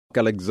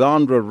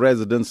Alexandra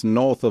residents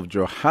north of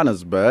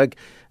Johannesburg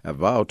have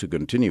vowed to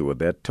continue with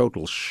their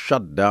total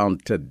shutdown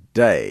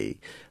today.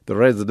 The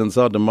residents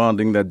are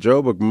demanding that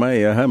Joburg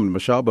Mayor Herman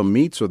Mashaba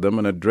meets with them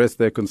and address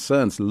their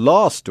concerns.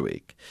 Last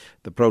week,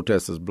 the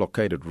protesters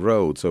blockaded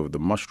roads over the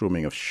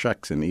mushrooming of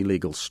shacks and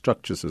illegal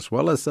structures, as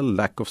well as the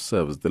lack of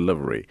service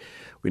delivery.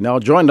 We're now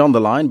joined on the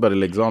line by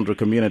Alexandra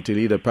community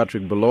leader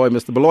Patrick Baloyi.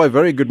 Mr. Baloyi,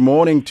 very good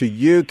morning to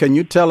you. Can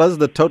you tell us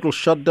the total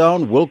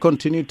shutdown will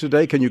continue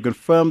today? Can you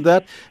confirm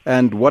that?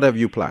 And what have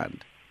you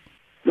planned?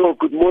 No,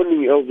 good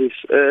morning, Elvis.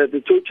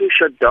 The total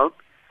shutdown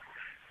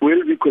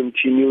will be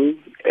continuing.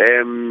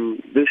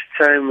 This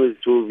time it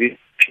will be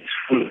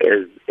peaceful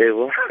as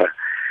ever.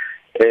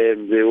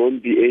 There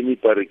won't be any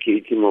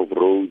barricading of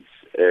roads.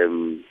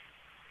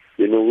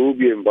 We'll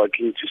be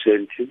embarking to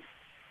Sandton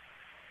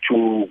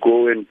to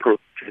go and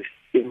protest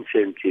in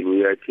Sandton.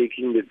 We are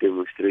taking the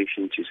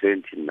demonstration to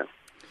Sandton now.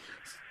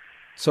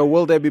 So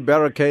will there be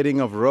barricading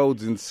of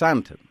roads in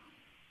Sandton?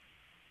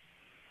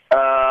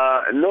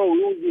 No,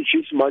 we will be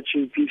just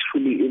marching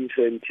peacefully in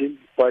Sandton.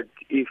 But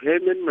if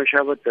Herman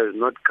Mashaba does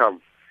not come,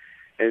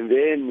 and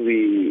then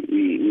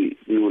we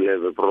will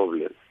have a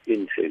problem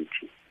in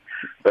Sandton.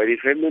 But if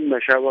Herman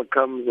Mashaba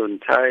comes on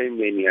time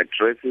and he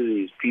addresses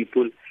his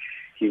people,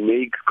 he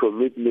makes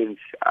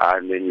commitments,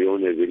 and then we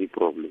won't have any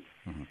problem.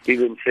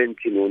 Even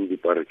Sandton won't be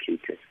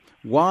barricaded.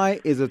 Why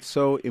is it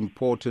so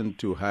important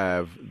to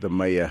have the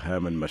Mayor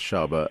Herman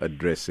Mashaba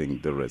addressing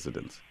the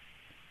residents?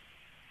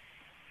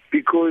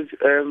 Because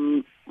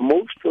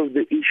most of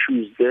the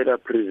issues that are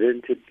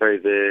presented by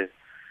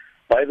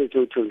the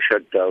total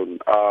shutdown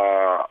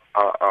are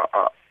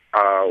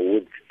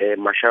with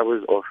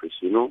Mashaba's office.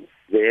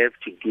 They have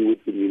to do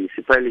with the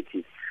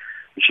municipalities,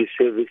 which is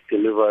service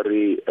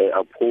delivery,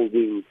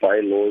 upholding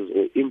bylaws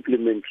or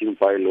implementing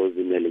bylaws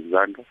in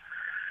Alexandra.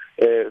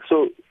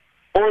 So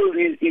all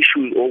these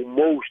issues, or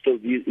most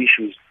of these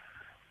issues,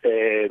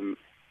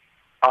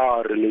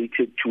 are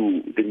related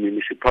to the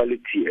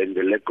municipality and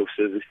the lack of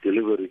service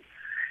delivery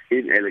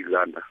in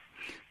Alexandra.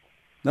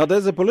 Now,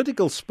 there's a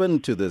political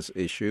spin to this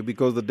issue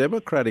because the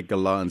Democratic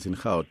Alliance in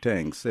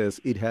Gauteng says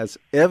it has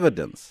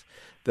evidence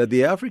that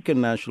the African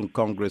National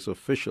Congress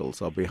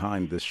officials are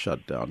behind this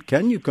shutdown.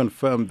 Can you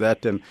confirm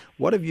that, and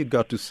what have you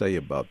got to say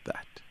about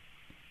that?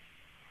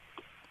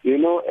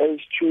 As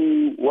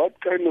to what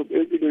kind of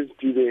evidence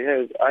do they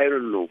have, I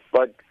don't know.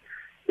 But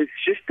it's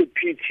just a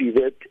pity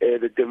that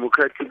the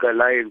Democratic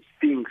Alliance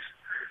thinks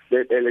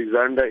that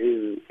Alexandra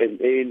is an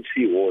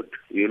ANC ward,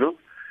 in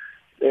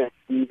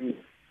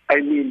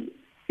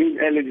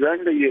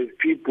Alexandra you have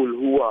people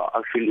who are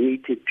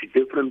affiliated to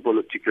different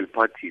political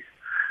parties.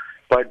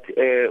 But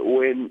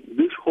when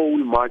this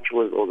whole march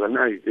was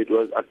organized, it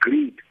was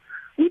agreed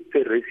with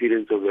the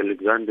residents of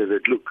Alexandra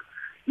that, look,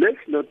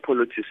 let's not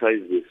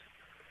politicize this.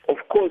 Of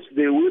course,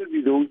 there will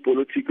be those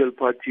political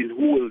parties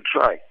who will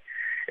try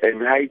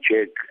and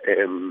hijack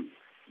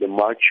the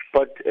march,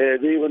 but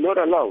they were not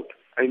allowed.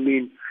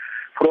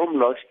 From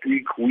last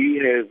week,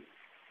 we have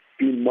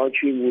been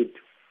marching with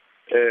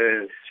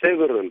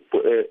several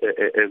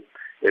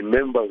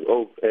members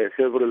of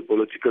several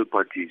political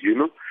parties.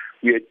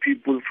 We had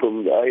people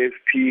from the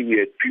IFP, we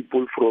had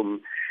people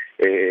from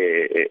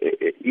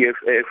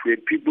EFF, we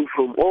had people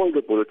from all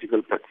the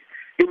political parties,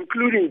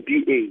 including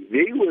DA.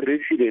 They were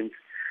residents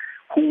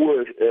who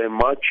were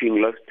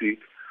marching last week,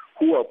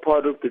 who are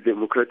part of the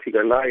Democratic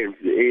Alliance,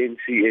 the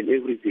ANC and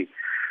everything.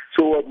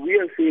 So what we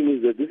are saying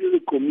is that this is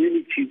a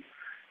community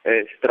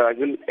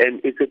struggle,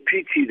 and it's a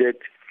pity that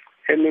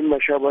Herman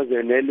Mashaba's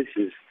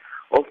analysis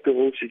of the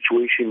whole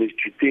situation is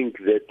to think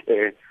that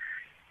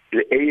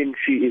the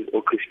ANC is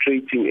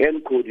orchestrating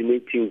and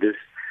coordinating this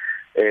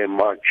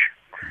march.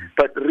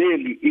 But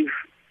really, if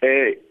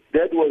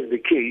that was the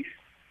case,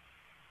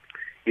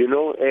 we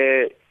were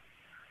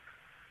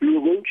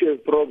going to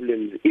have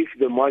problems if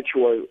the march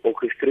was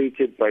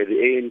orchestrated by the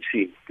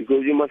ANC,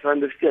 because you must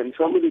understand,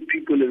 some of the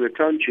people in the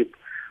township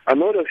are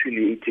not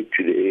affiliated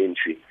to the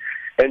ANC.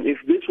 And if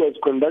this was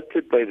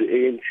conducted by the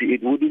ANC,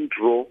 it wouldn't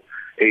draw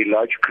a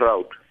large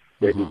crowd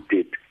that it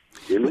did,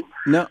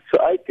 No. So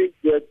I think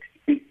that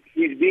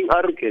he's being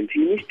arrogant.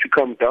 He needs to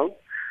come down,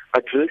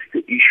 address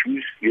the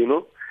issues,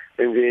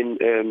 and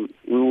then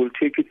we will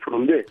take it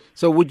from there.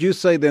 So would you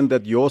say then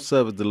that your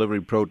service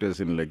delivery protest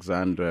in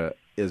Alexandra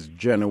is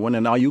genuine,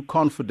 and are you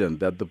confident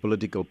that the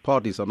political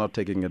parties are not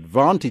taking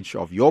advantage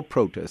of your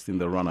protest in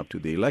the run-up to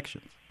the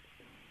elections?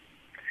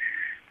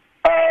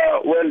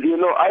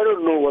 I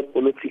don't know what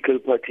political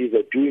parties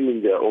are doing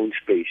in their own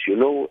space,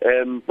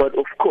 but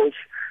of course,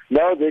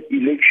 now that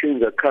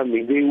elections are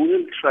coming, they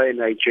will try and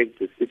hijack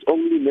this. It's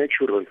only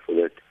natural for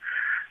that.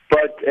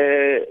 But,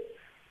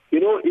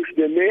 if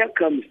the mayor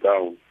comes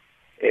down,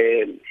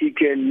 he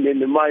can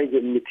minimize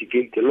and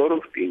mitigate a lot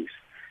of things,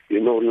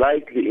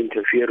 like the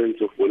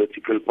interference of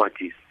political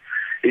parties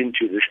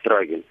into the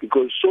struggle.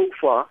 Because so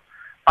far,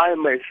 I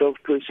myself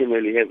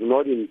personally have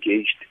not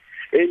engaged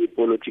any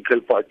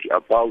political party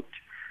about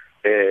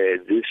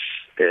this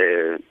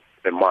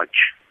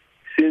march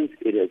since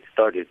it had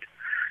started.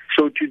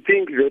 So to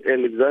think that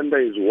Alexander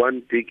is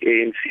one big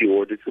ANC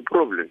ward, it's a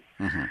problem.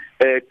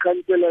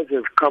 Councillors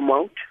have come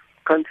out,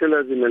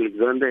 councillors in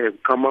Alexander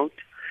have come out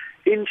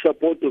in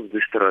support of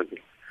the struggle.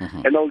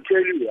 And I'll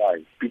tell you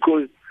why.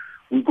 Because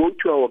we go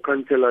to our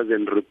councillors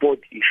and report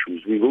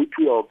issues. We go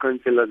to our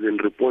councillors and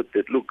report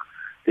that, look,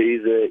 there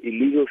is an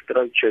illegal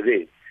structure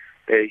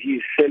there.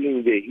 He's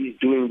selling there, he's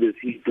doing this,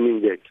 he's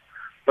doing that.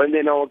 But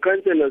then our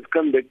councillors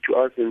come back to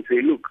us and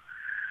say, look,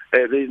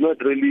 there's not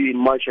really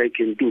much I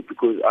can do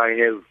because I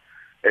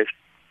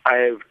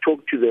have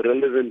talked to the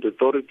relevant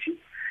authority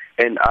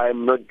and I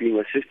am not being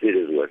assisted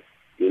as well.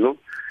 You know.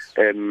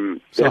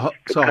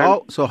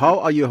 So how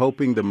are you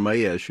hoping the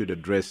mayor should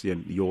address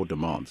your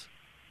demands?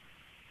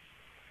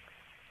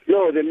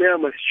 No, the mayor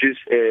must just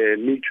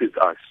meet with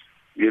us.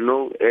 You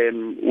know,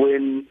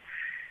 when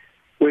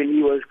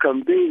he was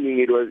campaigning,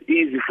 it was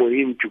easy for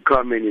him to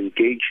come and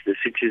engage the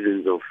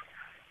citizens of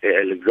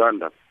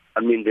Alexander. I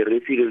mean, the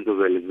residents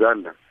of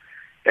Alexander.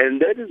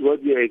 And that is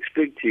what we are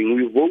expecting.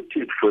 We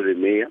voted for the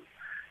mayor,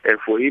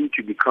 for him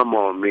to become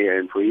our mayor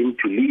and for him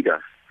to lead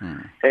us.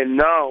 And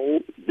now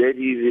that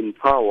he's in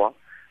power,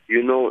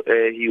 you know,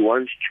 he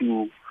wants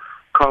to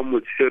come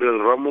with Cyril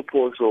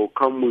Ramaphosa or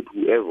come with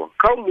whoever.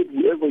 Come with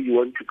whoever you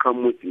want to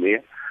come with,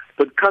 mayor,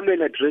 but come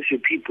and address your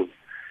people.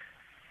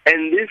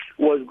 And this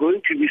was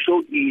going to be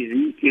so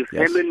easy if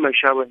Herman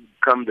Mashaba had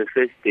come the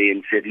first day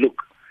and said,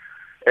 look,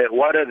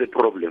 what are the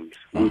problems?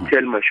 We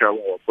tell Mashaba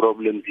our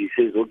problems. He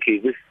says,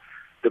 okay,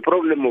 the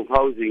problem of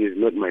housing is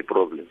not my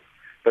problem,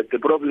 but the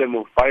problem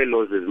of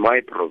bylaws is my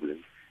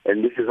problem.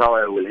 And this is how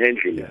I will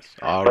handle it.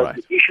 All but right.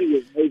 The issue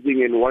of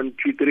housing in 1,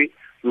 2, 3,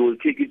 we will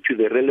take it to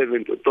the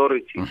relevant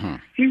authority.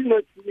 He's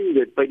not doing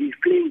that, but he's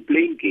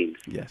playing games.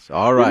 Yes,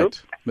 all right. You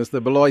know?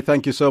 Mr. Beloy,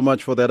 thank you so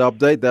much for that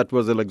update. That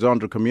was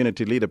Alexandra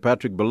Community Leader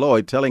Patrick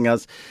Beloy telling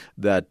us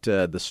that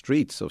the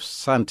streets of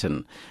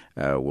Sandton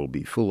will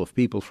be full of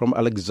people from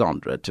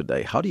Alexandra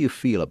today. How do you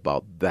feel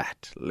about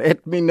that?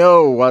 Let me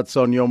know what's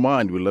on your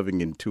mind. We're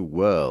living in two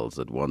worlds.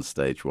 At one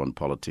stage, one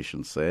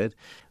politician said.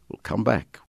 We'll come back.